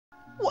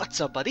What's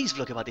up buddies,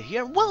 Vlogbuddy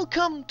here, and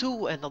welcome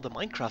to another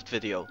Minecraft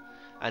video.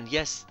 And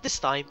yes, this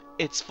time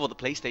it's for the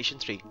PlayStation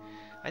 3.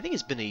 I think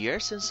it's been a year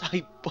since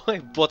I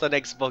bought an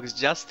Xbox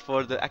just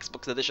for the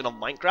Xbox edition of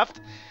Minecraft.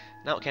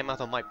 Now it came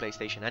out on my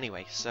PlayStation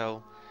anyway,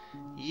 so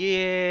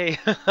yay!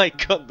 I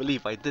can't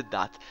believe I did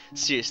that.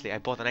 Seriously, I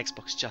bought an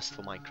Xbox just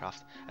for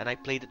Minecraft, and I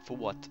played it for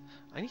what?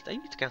 I need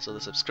to cancel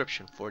the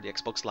subscription for the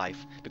Xbox Live,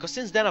 because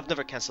since then I've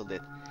never cancelled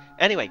it.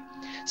 Anyway,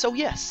 so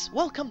yes,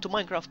 welcome to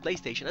Minecraft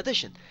PlayStation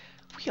Edition.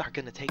 We are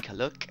gonna take a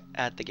look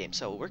at the game.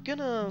 So we're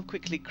gonna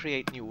quickly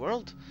create new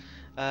world.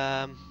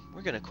 We're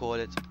gonna call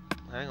it.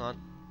 Hang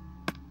on.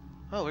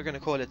 Oh, we're gonna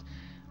call it.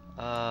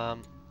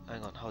 Hang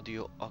on. How do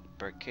you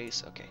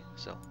uppercase? Okay,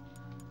 so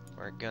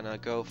we're gonna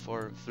go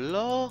for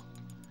Vlog-E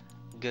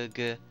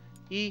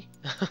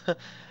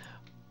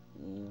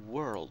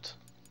world.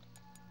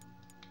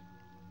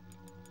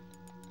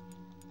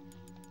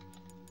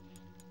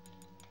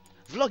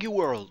 Vloggy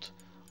world.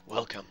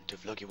 Welcome to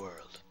Vloggy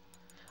world.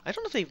 I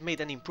don't know if they've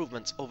made any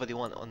improvements over the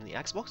one on the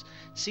Xbox.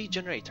 See,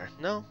 generator.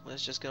 No,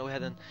 let's just go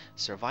ahead and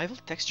survival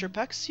texture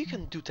packs. You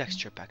can do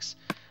texture packs.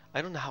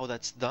 I don't know how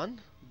that's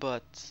done,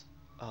 but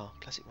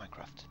classic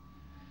Minecraft.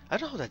 I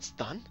don't know how that's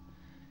done.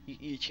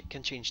 You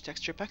can change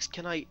texture packs.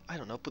 Can I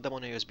don't know, put them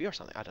on a USB or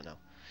something? I don't know.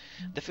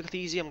 Difficulty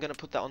easy. I'm gonna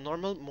put that on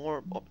normal.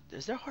 More.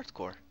 Is there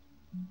hardcore?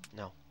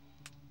 No.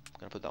 I'm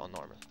gonna put that on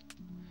normal.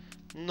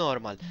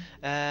 Normal.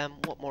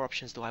 What more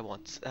options do I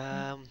want?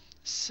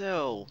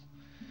 So.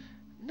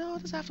 No,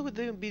 it doesn't have to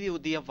be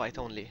the invite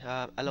only.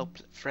 Allow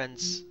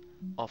friends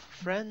of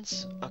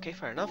friends. Okay,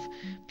 fair enough.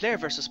 Player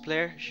versus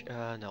player.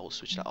 No, we'll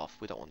switch that off.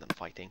 We don't want them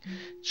fighting.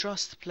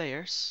 Trust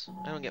players.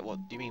 I don't get what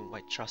you mean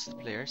by trust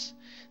players.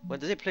 When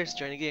the players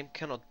join the game,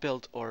 cannot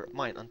build or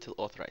mine until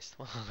authorized.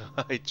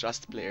 I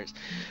trust players.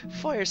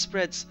 Fire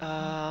spreads.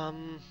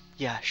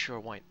 Yeah, sure.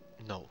 Why?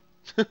 No.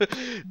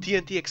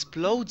 TNT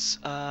explodes.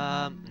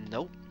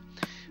 No.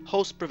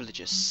 Host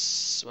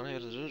privileges.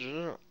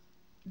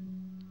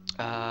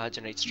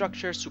 Generate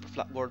structure, super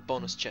flat board,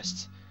 bonus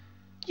chests.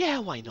 Yeah,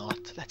 why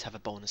not? Let's have a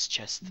bonus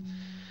chest.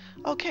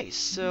 Okay,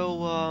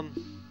 so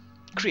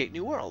create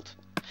new world.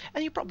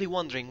 And you're probably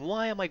wondering,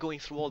 why am I going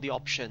through all the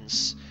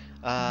options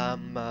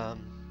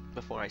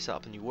before I set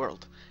up a new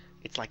world?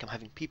 It's like I'm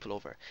having people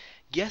over.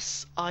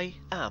 Yes, I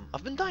am.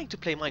 I've been dying to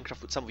play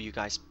Minecraft with some of you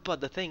guys, but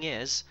the thing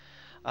is,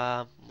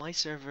 my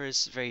server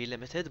is very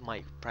limited.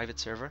 My private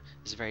server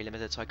is very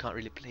limited, so I can't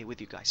really play with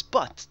you guys.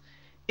 But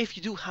if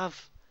you do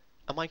have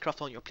a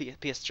Minecraft on your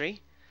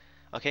PS3,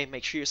 okay,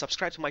 make sure you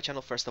subscribe to my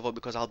channel first of all,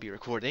 because I'll be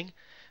recording.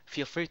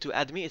 Feel free to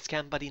add me. It's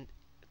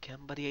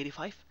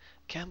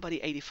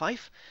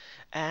Cambuddy85,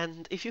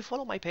 and if you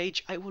follow my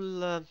page, I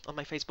will on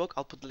my Facebook,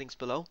 I'll put the links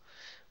below.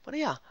 But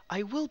yeah,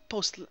 I will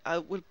post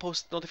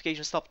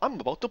notification stuff. I'm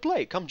about to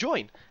play, come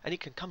join, and you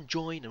can come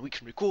join and we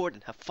can record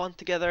and have fun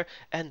together.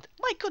 And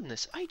my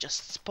goodness, I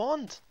just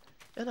spawned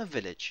in a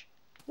village.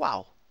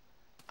 Wow,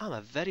 I'm a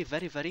very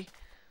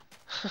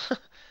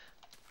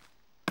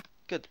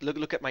good.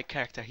 Look at my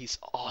character. He's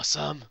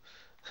awesome.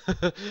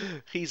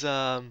 He's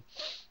a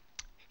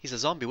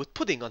zombie with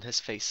pudding on his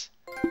face.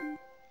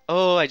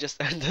 Oh, I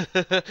just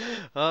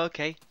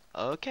okay.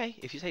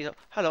 If you say so.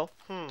 Hello.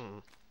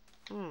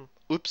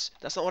 Oops,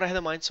 that's not what I had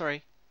in mind.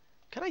 Sorry.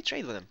 Can I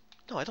trade with him?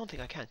 No, I don't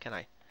think I can. Can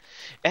I?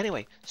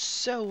 Anyway,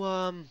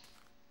 so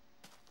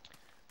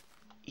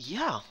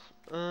yeah.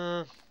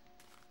 I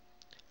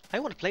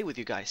want to play with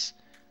you guys.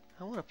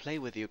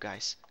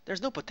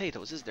 There's no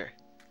potatoes, is there?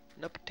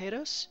 No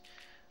potatoes?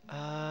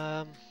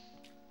 I'm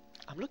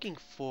looking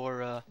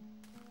for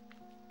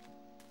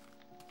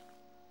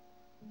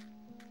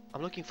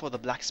the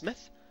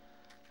blacksmith.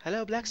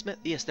 Hello, blacksmith.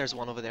 Yes, there's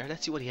one over there.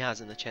 Let's see what he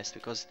has in the chest,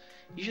 because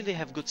usually they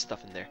have good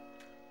stuff in there.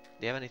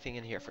 Do you have anything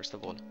in here, first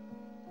of all?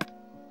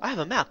 I have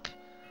a map.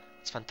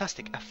 It's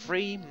fantastic. A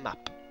free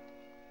map.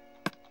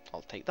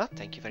 I'll take that.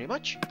 Thank you very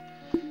much.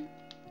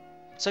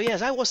 So yeah,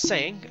 as I was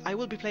saying, I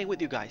will be playing with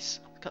you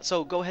guys.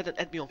 So go ahead and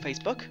add me on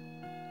Facebook.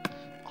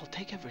 I'll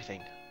take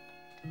everything.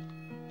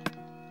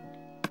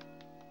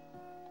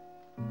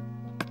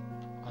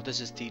 Oh, this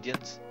is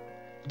tedious.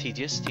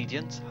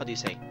 How do you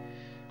say?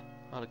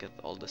 I'll get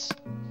all this.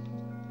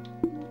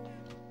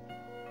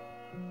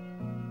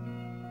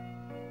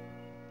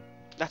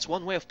 That's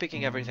one way of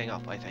picking everything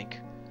up, I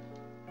think.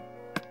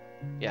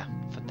 Yeah,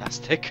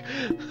 fantastic.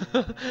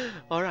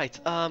 Alright,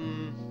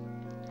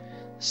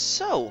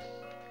 so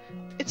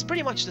it's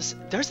pretty much this.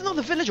 There's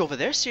another village over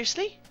there,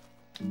 seriously?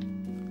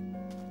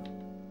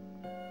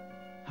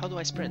 How do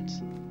I sprint?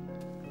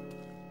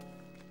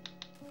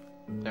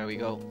 There we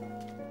go.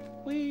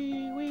 Wee.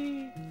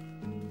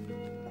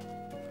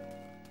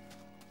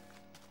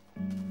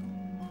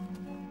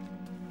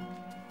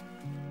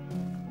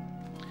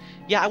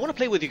 Yeah, I want to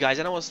play with you guys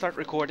and I want to start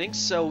recording.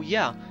 So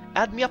yeah,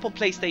 add me up on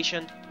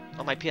PlayStation,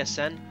 on my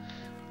PSN,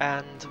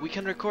 and we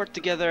can record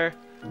together.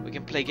 We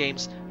can play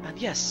games, and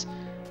yes,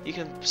 you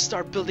can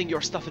start building your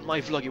stuff in my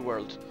vloggy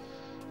world.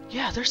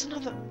 Yeah, there's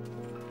another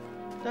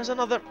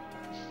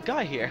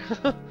guy here.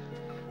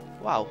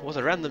 Wow, what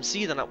a random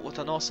seed and what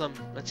an awesome...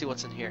 Let's see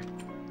what's in here.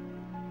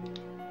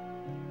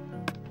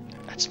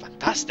 That's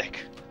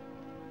fantastic.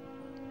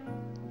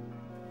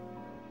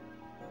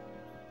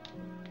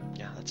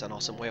 Yeah, that's an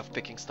awesome way of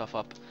picking stuff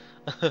up.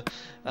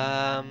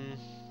 um,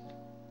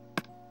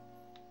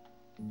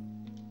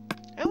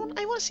 I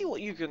want to see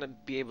what you're gonna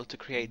be able to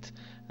create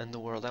in the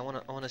world. I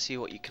wanna see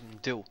what you can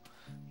do,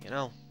 you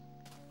know.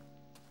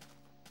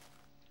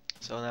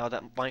 So now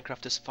that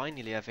Minecraft is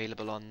finally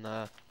available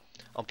on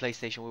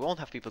PlayStation, we won't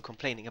have people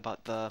complaining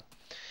about the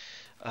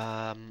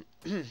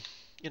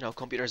you know,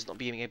 computers not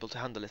being able to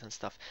handle it and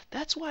stuff.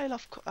 That's why I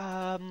love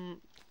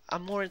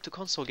I'm more into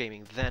console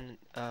gaming than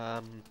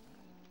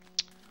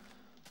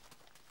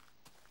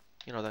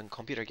you know, than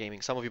computer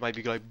gaming. Some of you might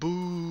be like,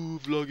 boo,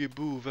 vloggy,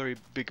 boo, very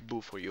big boo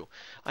for you.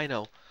 I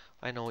know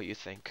what you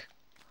think,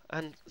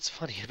 and it's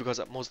funny because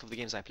most of the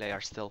games I play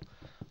are still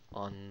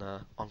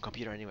on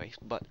computer anyway.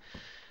 But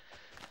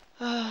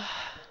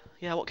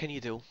yeah, what can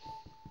you do?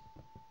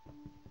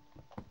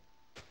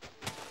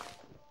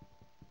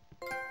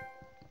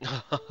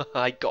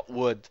 I got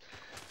wood.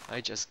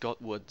 I just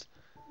got wood.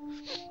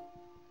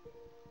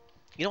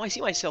 You know, I see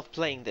myself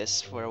playing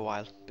this for a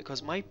while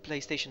because my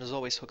PlayStation is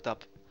always hooked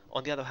up.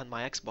 On the other hand,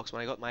 my Xbox,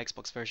 when I got my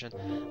Xbox version,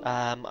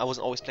 I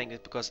wasn't always playing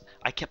it because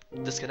I kept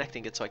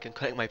disconnecting it so I can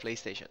connect my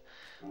PlayStation.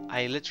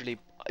 I literally,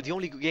 the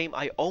only game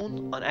I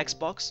own on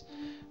Xbox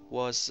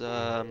was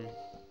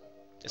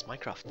is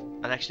Minecraft,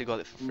 and I actually got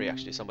it for free.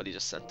 Actually, somebody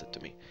just sent it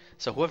to me.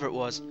 So whoever it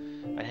was,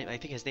 I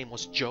think his name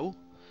was Joe.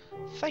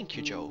 Thank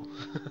you, Joe.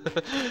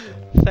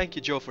 Thank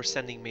you, Joe, for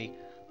sending me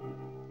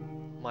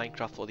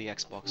Minecraft for the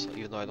Xbox,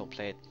 even though I don't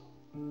play it,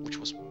 which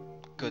was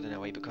good in a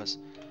way because,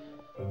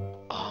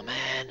 oh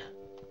man,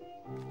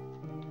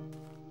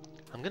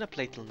 I'm gonna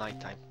play till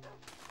nighttime.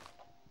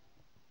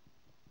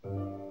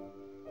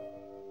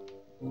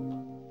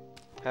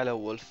 Hello,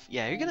 wolf.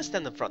 Yeah, you're gonna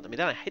stand in front of me.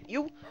 Then I hit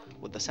you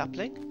with the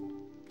sapling.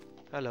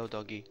 Hello,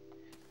 doggy.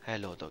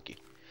 Hello, doggy.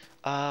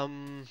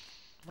 I'm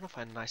gonna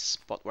find a nice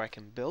spot where I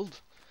can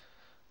build.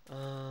 Where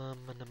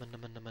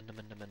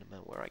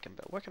I can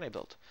build. Where can I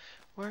build?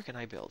 Where can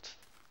I build?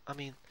 I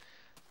mean,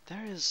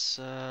 there is.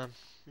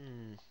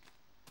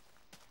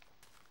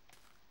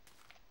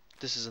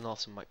 This is an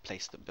awesome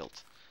place to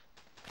build.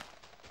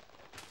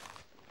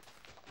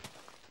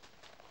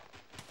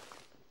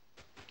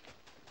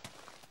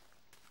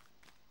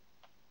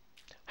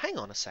 Hang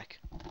on a sec.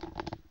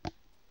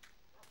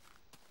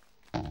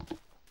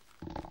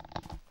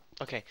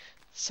 Okay,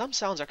 some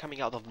sounds are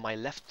coming out of my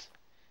left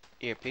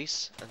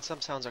earpiece, and some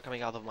sounds are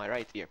coming out of my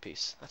right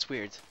earpiece. That's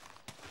weird.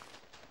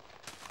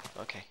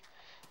 Okay,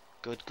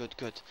 good, good,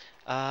 good.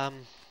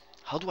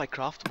 How do I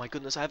craft? My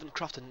goodness, I haven't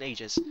crafted in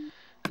ages.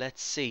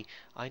 Let's see.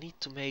 I need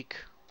to make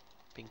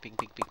ping, ping,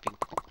 ping, ping, ping.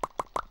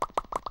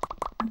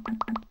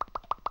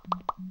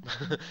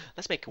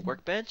 Let's make a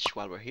workbench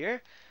while we're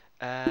here,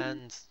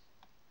 and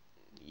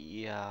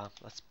yeah,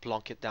 let's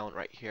plonk it down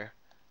right here.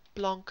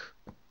 Plonk.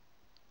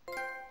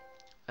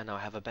 And now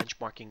I have a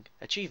benchmarking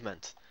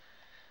achievement.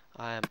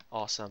 I am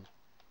awesome.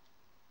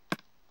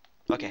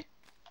 Okay.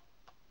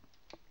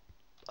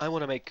 I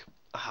want to make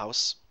a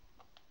house.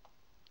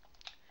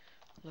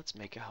 Let's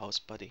make a house,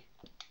 buddy.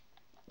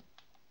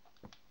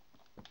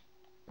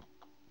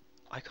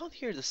 I can't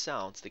hear the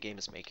sounds the game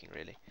is making,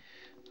 really.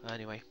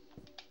 Anyway.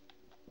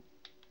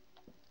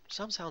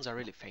 Some sounds are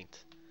really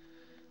faint.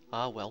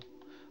 Ah, well.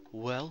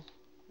 Well.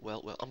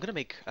 I'm gonna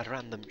make a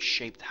random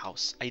shaped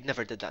house. I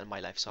never did that in my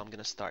life, so I'm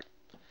gonna start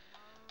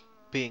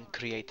being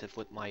creative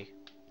with my...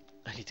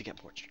 I need to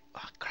get more...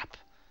 Ah, crap.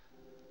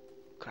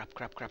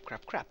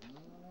 Crap.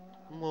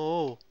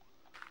 Whoa.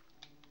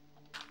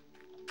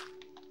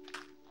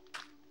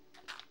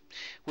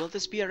 Will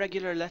this be a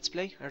regular Let's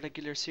Play? A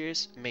regular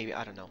series? Maybe,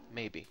 I don't know.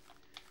 Maybe.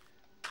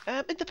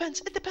 It depends.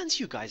 It depends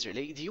you guys,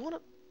 really. Do you wanna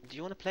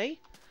play?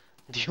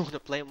 Do you wanna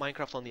play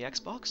Minecraft on the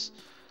Xbox?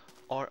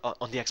 Or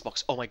on the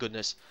Xbox? Oh my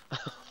goodness.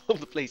 On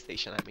the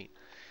PlayStation, I mean.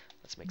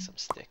 Let's make some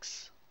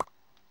sticks.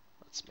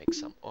 Let's make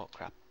some... Oh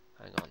crap.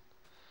 Hang on.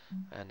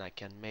 And I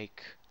can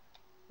make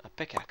a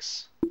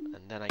pickaxe.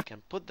 And then I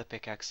can put the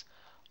pickaxe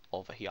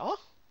over here.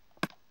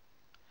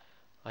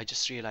 I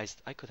just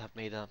realized I could have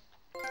made a...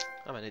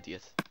 I'm an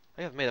idiot.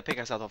 I have made a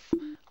pickaxe out of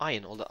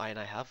iron, all the iron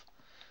I have.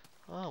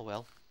 Oh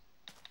well.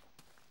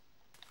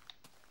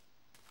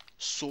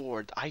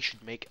 Sword. I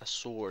should make a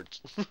sword.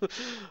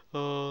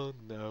 Oh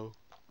no.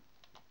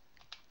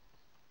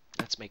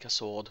 Let's make a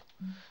sword.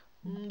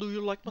 Do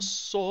you like my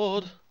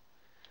sword?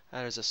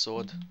 There's a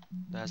sword.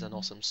 There's an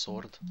awesome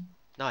sword.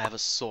 Now I have a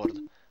sword.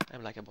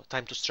 I'm like about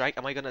time to strike.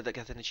 Am I gonna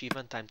get an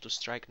achievement? Time to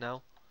strike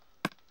now?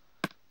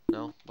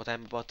 No, but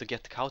I'm about to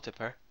get cow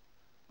tipper.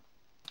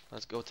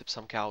 Let's go tip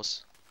some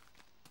cows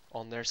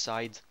on their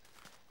side.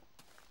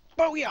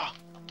 Booyah!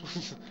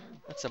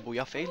 That's a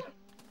booyah fail.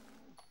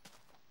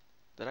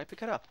 Did I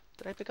pick it up?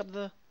 Did I pick up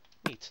the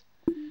meat?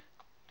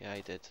 Yeah,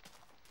 I did.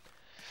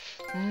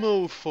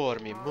 Move for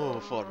me,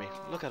 move for me.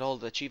 Look at all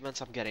the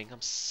achievements I'm getting.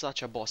 I'm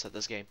such a boss at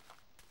this game.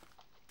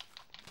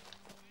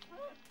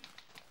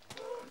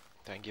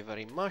 Thank you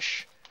very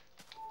much.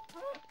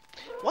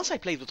 Once I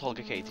played with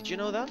Olga K, did you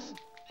know that?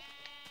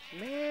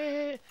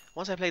 Meh.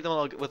 Once I played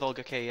with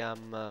Olga K,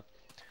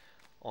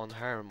 on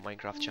her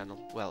Minecraft channel.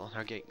 Well, on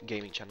her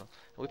gaming channel.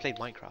 And we played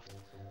Minecraft.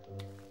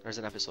 There's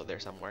an episode there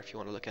somewhere if you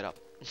want to look it up.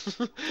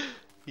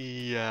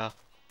 Yeah.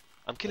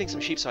 I'm killing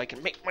some sheep so I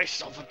can make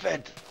myself a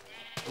bed.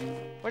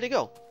 Where'd he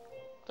go?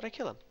 Did I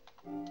kill him?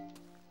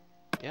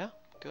 Yeah?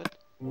 Good.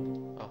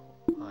 Oh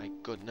my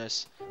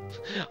goodness.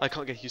 I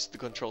can't get used to the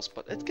controls,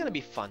 but it's gonna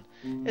be fun.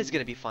 It's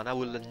gonna be fun. I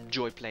will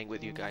enjoy playing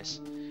with you guys.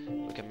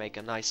 We can make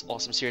a nice,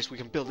 awesome series. We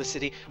can build a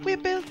city. We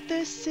built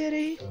this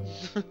city!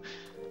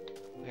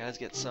 Okay, let's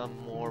get some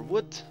more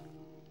wood,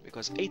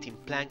 because 18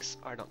 planks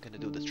are not gonna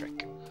do the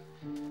trick.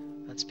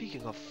 And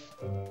speaking of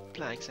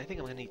planks, I think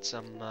I'm gonna need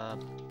some...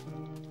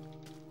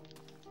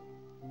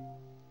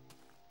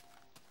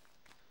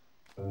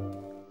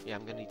 yeah,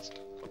 I'm gonna need...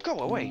 Oh, go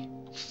away!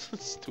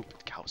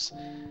 Stupid cows.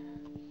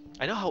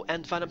 I know how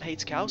End Venom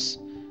hates cows.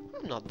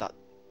 I'm not that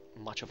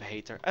much of a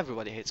hater.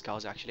 Everybody hates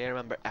cows, actually. I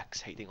remember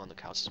X hating on the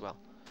cows as well.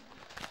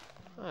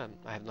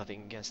 I have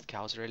nothing against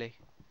cows, really.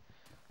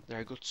 They're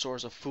a good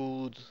source of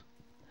food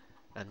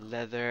and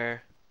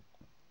leather.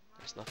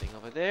 There's nothing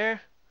over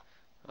there.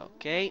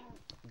 Okay,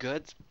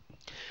 good.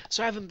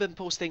 So I haven't been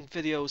posting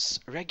videos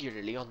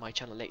regularly on my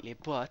channel lately,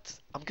 but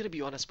I'm gonna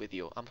be honest with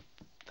you. I'm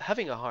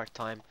having a hard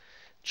time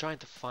trying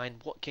to find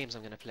what games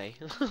I'm gonna play.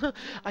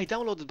 I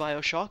downloaded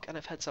BioShock and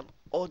I've had some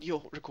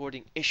audio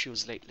recording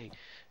issues lately.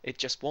 It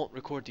just won't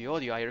record the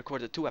audio. I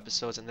recorded 2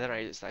 episodes and then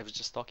I was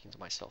just talking to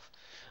myself.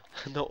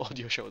 No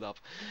audio showed up.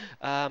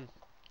 I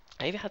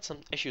even had some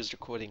issues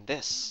recording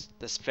this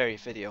very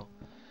video.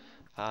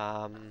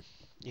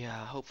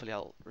 Yeah, hopefully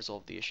I'll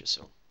resolve the issue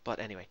soon. But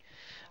anyway,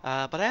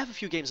 but I have a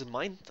few games in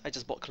mind. I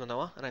just bought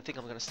Klonoa and I think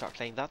I'm gonna start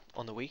playing that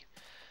on the Wii.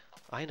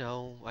 I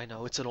know,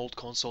 it's an old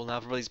console now.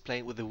 Everybody's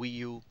playing with the Wii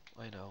U.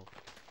 I know.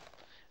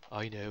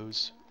 I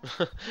knows.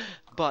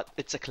 But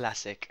it's a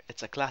classic.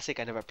 It's a classic.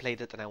 I never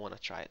played it and I want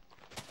to try it.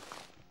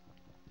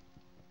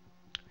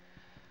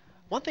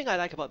 One thing I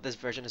like about this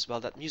version as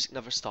well, that music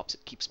never stops.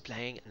 It keeps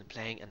playing and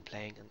playing and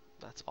playing, and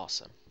that's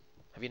awesome.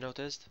 Have you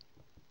noticed?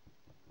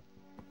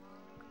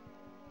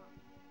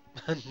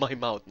 And my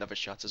mouth never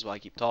shuts as well. I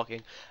keep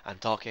talking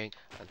and talking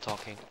and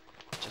talking.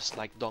 Just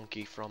like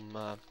Donkey from...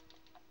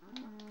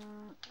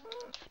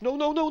 No,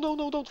 no, no, no,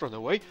 no, don't run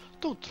away.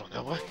 Don't run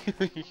away.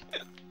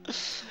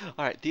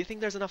 Alright, do you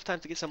think there's enough time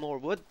to get some more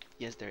wood?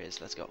 Yes, there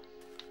is. Let's go.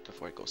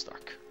 Before it goes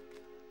dark.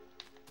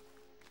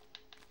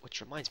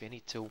 Which reminds me, I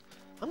need to...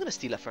 I'm gonna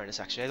steal a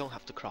furnace, actually. I don't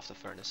have to craft a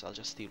furnace. I'll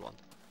just steal one.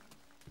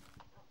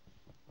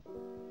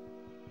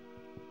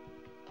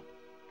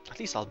 At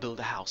least I'll build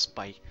a house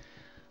by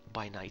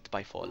night,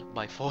 by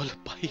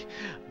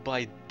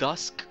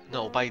dusk.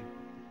 No, by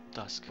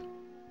dusk.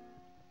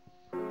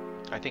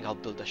 I think I'll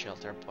build a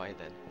shelter by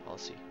then. I'll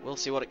see. We'll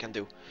see what it can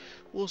do.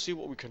 We'll see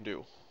what we can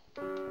do.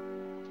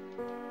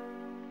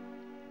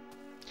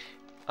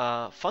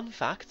 Fun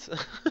fact.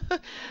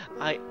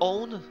 I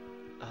own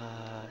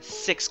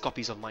 6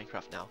 copies of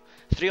Minecraft now.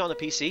 3 on the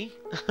PC.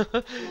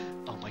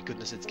 Oh my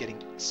goodness, it's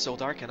getting so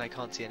dark and I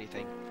can't see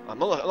anything.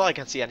 Not I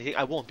can't see anything.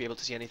 I won't be able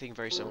to see anything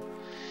very soon.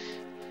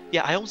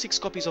 Yeah, I own 6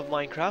 copies of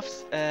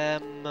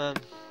Minecraft.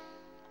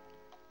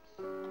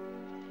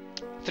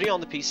 3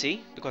 on the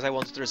PC, because I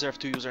wanted to reserve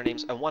 2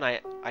 usernames, and 1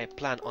 I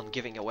plan on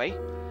giving away.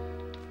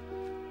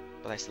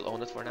 But I still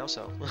own it for now,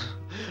 so...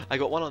 I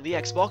got 1 on the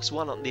Xbox,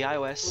 1 on the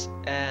iOS,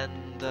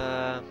 and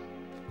 1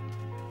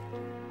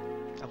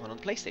 on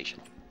PlayStation.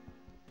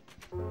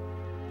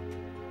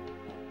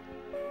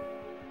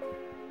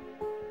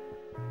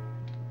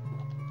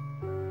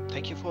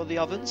 Thank you for the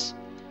ovens,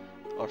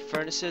 or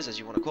furnaces, as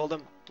you want to call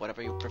them,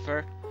 whatever you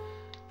prefer.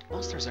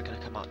 Monsters are gonna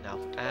come out now,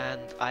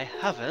 and I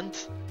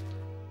haven't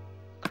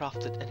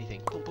crafted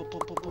anything. Boom, boom,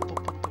 boom, boom, boom,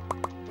 boom, boom, boom.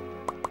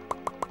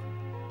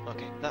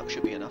 Okay, that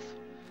should be enough.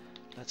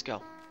 Let's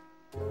go.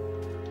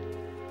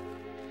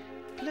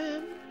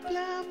 Plum,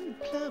 plum,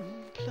 plum,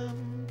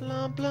 plum,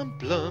 plum, plum,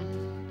 plum.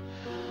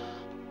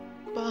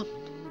 Bum,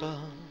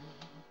 bum,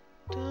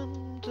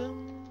 dum,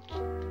 dum.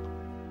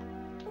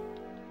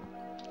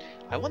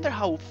 I wonder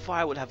how far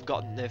I would have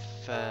gotten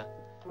if I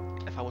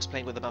was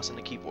playing with the mouse and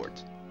the keyboard.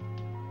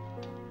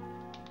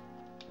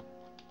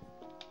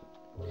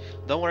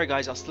 Don't worry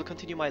guys, I'll still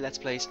continue my Let's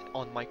Plays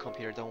on my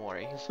computer, don't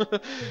worry.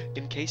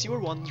 In case you were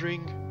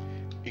wondering.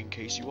 In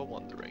case you were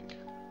wondering.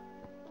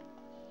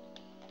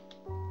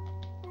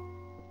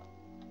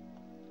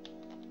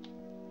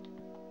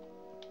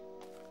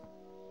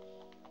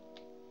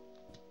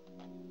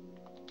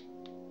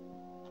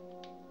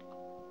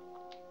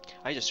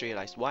 I just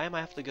realized, why am I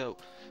gonna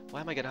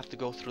have to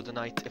go through the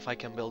night if I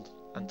can build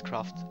and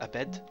craft a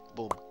bed?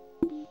 Boom.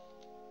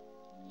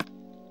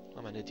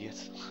 I'm an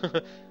idiot.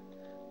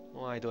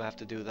 Why do I have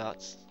to do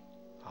that?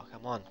 Oh,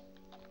 come on.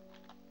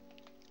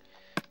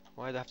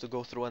 Why do I have to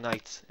go through a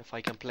night if I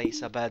can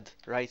place a bed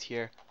right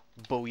here?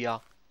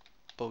 Booyah.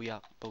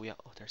 Booyah. Booyah.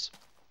 Oh, there's...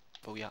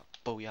 Booyah.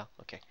 Booyah.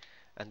 Okay.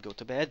 And go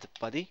to bed,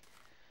 buddy.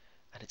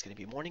 And it's gonna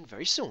be morning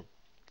very soon.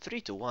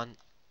 3, 2, 1.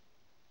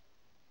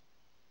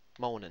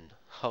 Moanin'.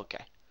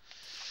 Okay.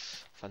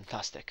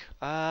 Fantastic.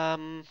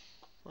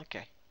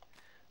 Okay.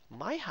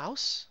 My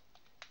house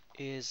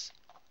is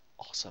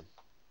awesome.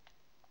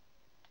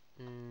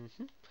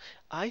 Mm-hmm.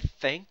 I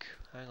think.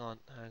 Hang on.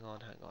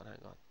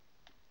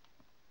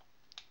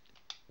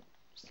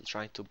 Still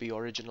trying to be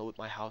original with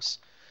my house.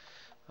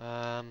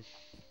 Um,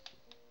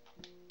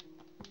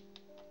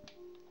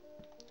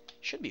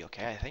 should be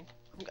okay, I think.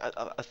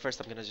 At first,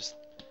 I'm gonna just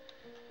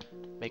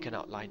make an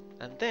outline,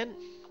 and then,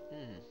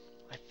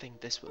 I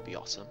think this would be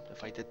awesome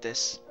if I did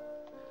this.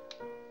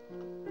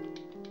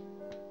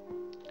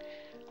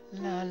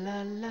 La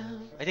la la.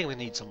 I think we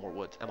need some more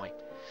wood. Am I?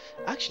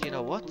 Actually, you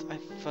know what?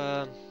 I've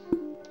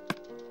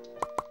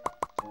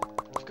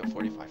got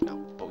 45 now.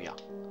 Oh yeah.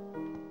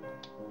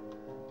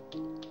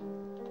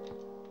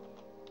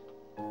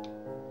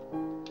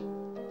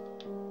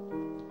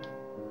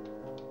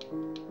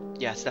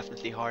 Yeah, it's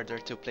definitely harder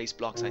to place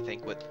blocks, I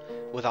think,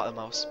 without a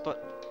mouse.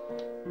 But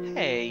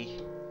hey,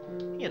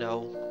 you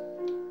know,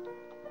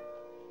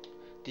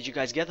 did you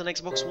guys get an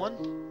Xbox One?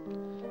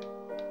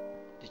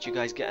 Did you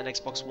guys get an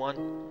Xbox One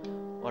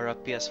or a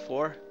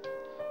PS4?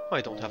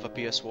 I don't have a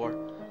PS4.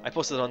 I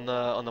posted on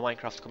the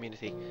Minecraft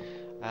community,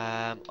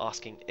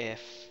 asking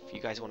if you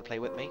guys want to play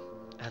with me,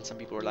 and some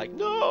people were like,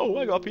 "No,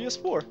 I got a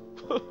PS4."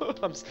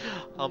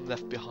 I'm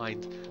left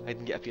behind. I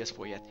didn't get a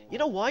PS4 yet. You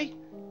know why?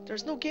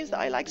 There's no games that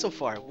I like so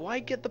far. Why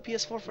get the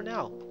PS4 for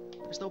now?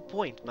 There's no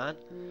point, man.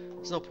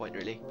 There's no point,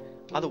 really.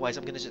 Otherwise,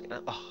 I'm gonna just...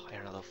 oh, I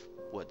ran out of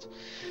wood.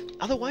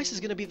 Otherwise, it's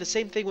gonna be the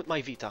same thing with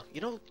my Vita.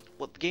 You know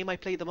what game I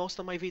played the most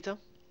on my Vita?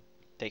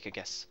 Take a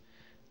guess.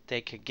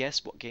 Take a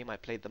guess what game I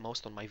played the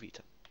most on my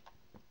Vita.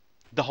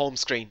 The home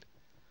screen.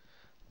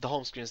 The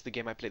home screen is the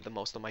game I played the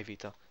most on my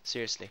Vita.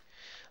 Seriously.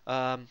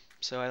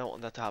 So I don't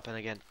want that to happen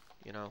again.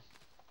 You know.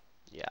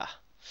 Yeah.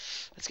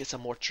 Let's get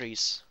some more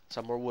trees.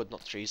 Some more wood,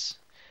 not trees.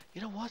 You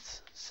know what?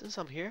 Since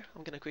I'm here,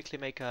 I'm gonna quickly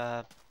make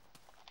a...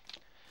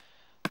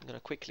 I'm gonna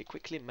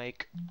quickly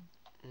make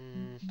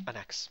an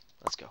axe.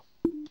 Let's go.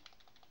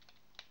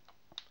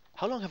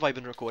 How long have I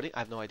been recording? I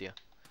have no idea.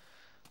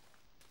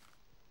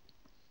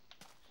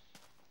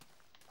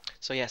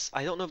 So yes,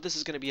 I don't know if this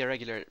is gonna be a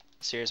regular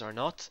series or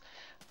not.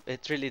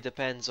 It really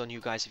depends on you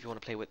guys if you want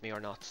to play with me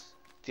or not.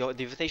 The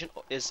invitation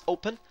is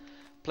open.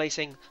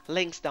 Placing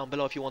links down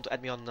below if you want to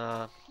add me on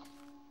a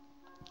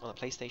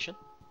PlayStation,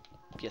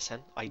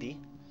 PSN ID.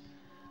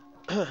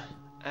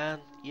 And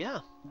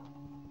yeah.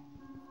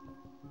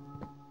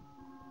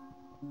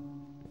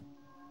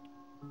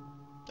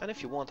 And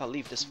if you want, I'll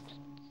leave this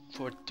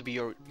to be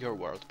your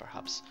world,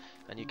 perhaps,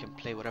 and you can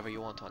play whatever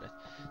you want on it.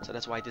 So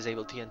that's why I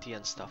disabled TNT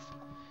and stuff.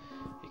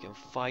 You can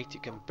fight,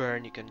 you can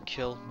burn, you can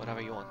kill, whatever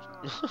you want.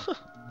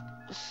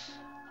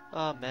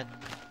 Oh man.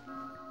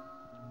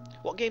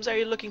 What games are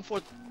you looking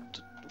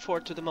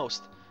forward to the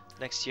most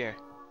next year?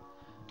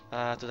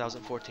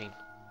 2014.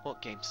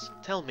 What games?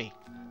 Tell me,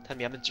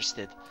 I'm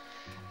interested.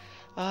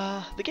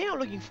 The game I'm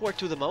looking forward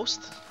to the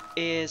most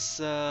is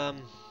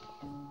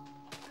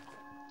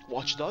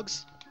Watch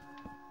Dogs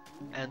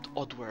and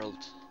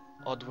Oddworld.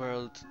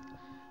 Oddworld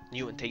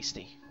New and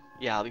Tasty.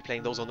 Yeah, I'll be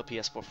playing those on the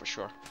PS4 for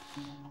sure.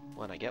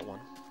 When I get one.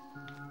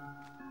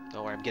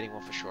 Don't worry, I'm getting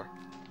one for sure.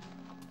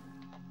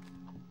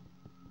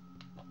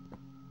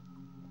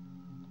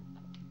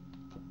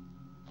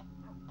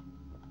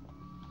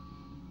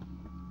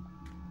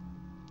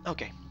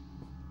 Okay.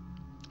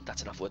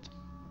 That's enough wood.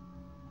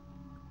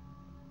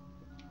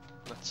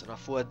 That's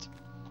enough wood.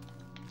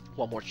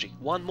 One more tree.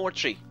 One more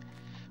tree.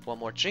 One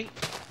more tree.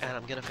 And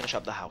I'm gonna finish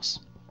up the house.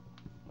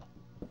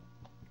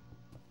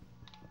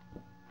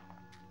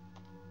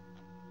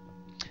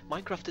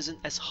 Minecraft isn't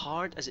as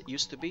hard as it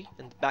used to be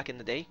back in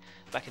the day,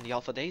 back in the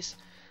alpha days.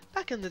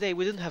 Back in the day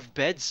we didn't have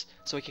beds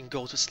so we can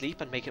go to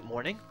sleep and make it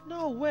morning.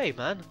 No way,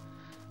 man.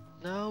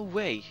 No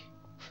way.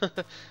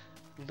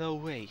 No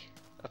way.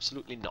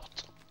 Absolutely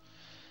not.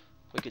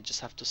 We could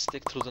just have to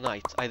stick through the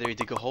night. Either you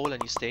dig a hole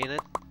and you stay in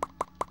it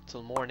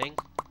till morning.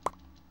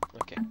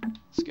 Okay,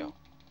 let's go.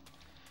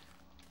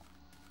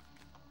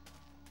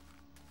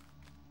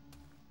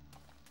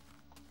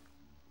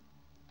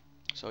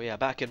 So yeah,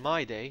 back in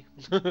my day,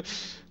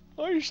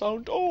 I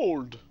sound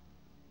old.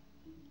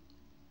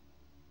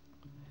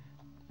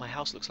 My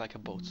house looks like a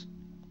boat.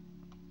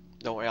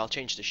 Don't worry, I'll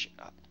change the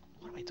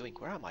what am I doing?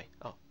 Where am I?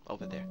 Oh,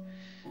 over there.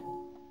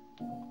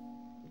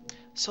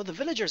 So the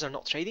villagers are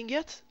not trading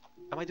yet?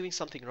 Am I doing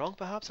something wrong,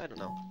 perhaps? I don't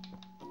know.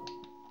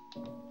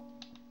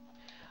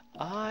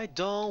 I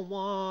don't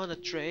wanna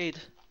trade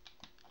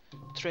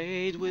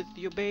with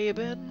you,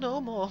 baby, no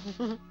more.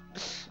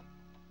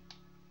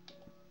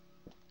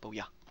 Oh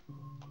yeah.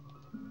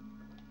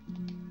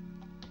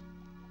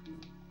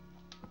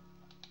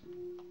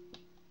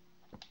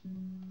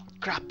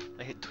 Crap!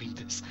 I hate doing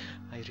this.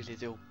 I really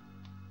do.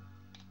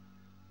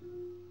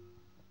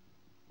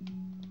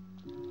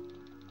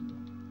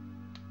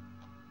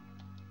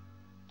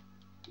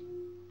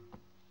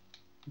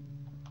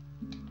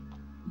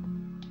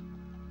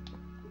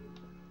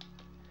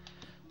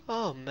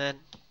 Oh man.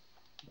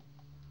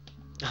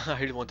 I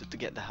really wanted to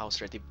get the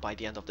house ready by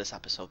the end of this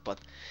episode, but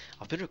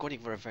I've been recording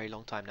for a very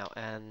long time now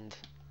and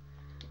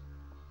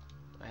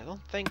I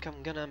don't think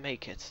I'm gonna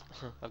make it.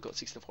 I've got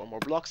 64 more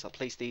blocks, I'll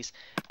place these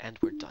and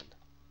we're done.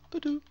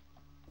 Ba-doo.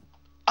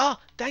 Ah,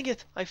 dang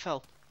it! I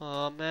fell.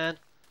 Oh man,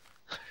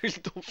 I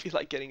really don't feel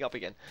like getting up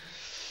again.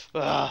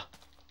 Ah,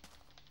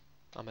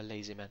 I'm a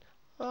lazy man.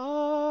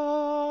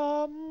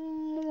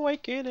 I'm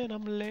waking and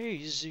I'm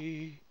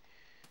lazy.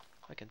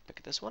 I can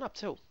pick this one up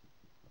too.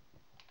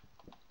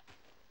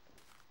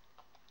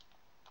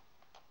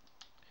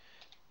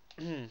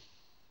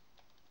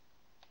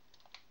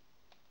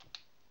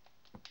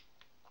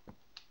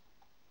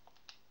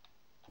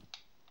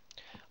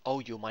 Oh,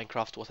 you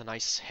Minecraft, what a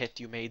nice hit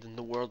you made in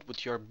the world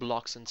with your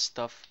blocks and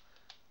stuff.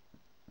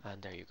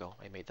 And there you go,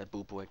 I made that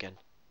boo-boo again.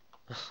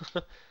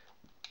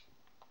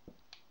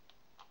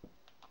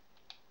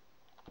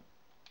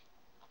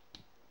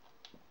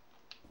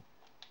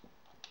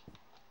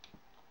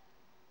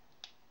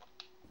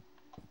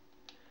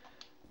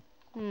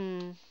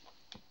 Hmm.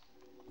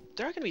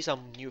 There are gonna be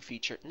some new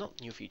feature, not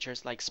new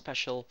features, like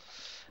special,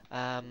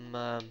 um,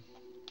 um,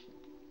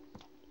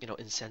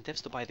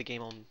 incentives to buy the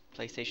game on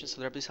PlayStation. So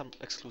there'll be some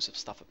exclusive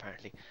stuff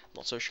apparently.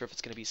 Not so sure if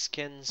it's gonna be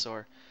skins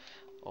or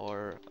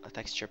a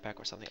texture pack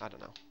or something. I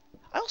don't know.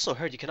 I also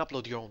heard you can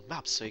upload your own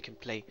maps, so you can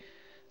play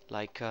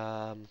like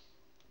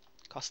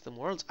custom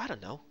worlds. I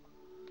don't know.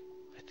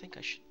 I think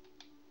I should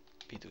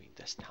be doing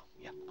this now.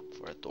 Yeah,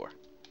 for a door.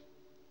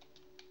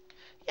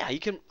 Yeah, you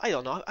can. I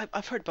don't know.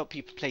 I've heard about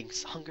people playing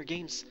Hunger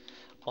Games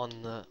on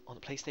the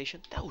PlayStation.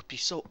 That would be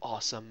so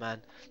awesome,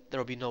 man. There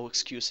will be no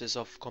excuses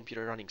of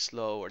computer running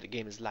slow or the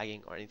game is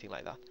lagging or anything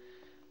like that.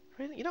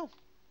 Really,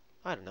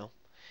 I don't know.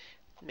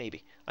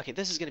 Maybe. Okay,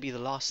 this is gonna be the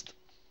last,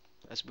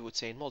 as we would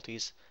say in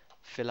Maltese,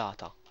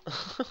 filata.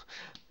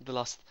 The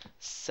last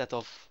set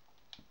of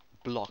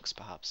blocks,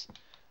 perhaps.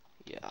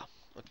 Yeah.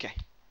 Okay.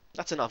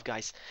 That's enough,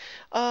 guys.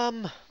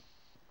 Um.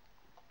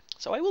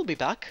 So I will be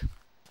back.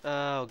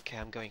 Okay,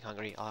 I'm going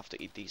hungry. I'll have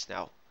to eat these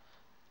now.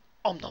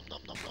 Om nom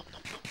nom nom nom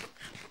nom nom.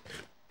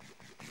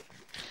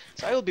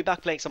 So I will be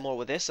back playing some more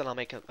with this, and I'll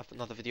make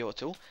another video or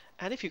two.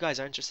 And if you guys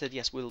are interested,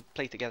 yes, we'll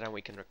play together and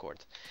we can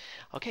record.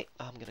 Okay,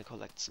 I'm gonna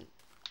collect some.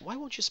 Why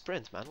won't you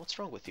sprint, man? What's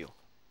wrong with you?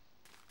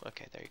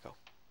 Okay, there you go.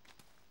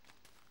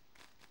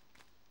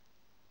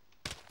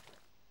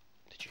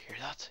 Did you hear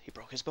that? He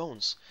broke his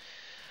bones.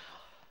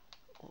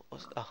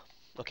 Oh,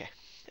 okay.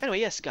 Anyway,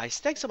 yes, guys,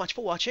 thanks so much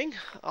for watching.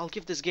 I'll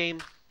give this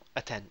game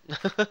a 10.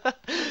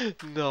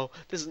 No,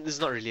 this is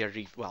not really a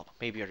review. Well,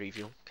 maybe a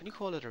review. Can you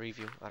call it a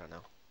review? I don't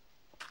know.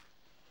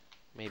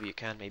 Maybe you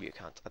can, maybe you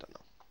can't. I don't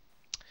know.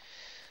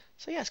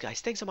 So yes,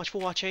 guys, thanks so much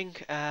for watching.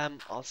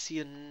 I'll see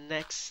you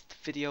next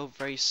video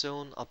very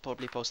soon. I'll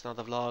probably post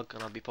another vlog,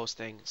 and I'll be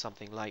posting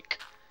something like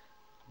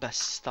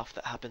best stuff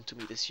that happened to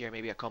me this year.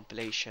 Maybe a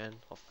compilation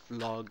of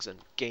vlogs and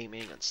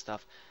gaming and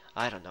stuff.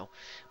 I don't know.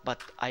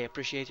 But I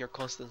appreciate your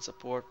constant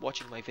support,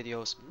 watching my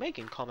videos,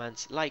 making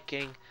comments,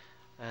 liking,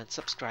 and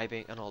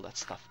subscribing, and all that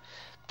stuff.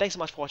 Thanks so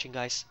much for watching,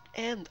 guys,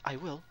 and I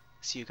will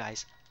see you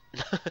guys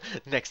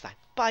next time.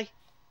 Bye!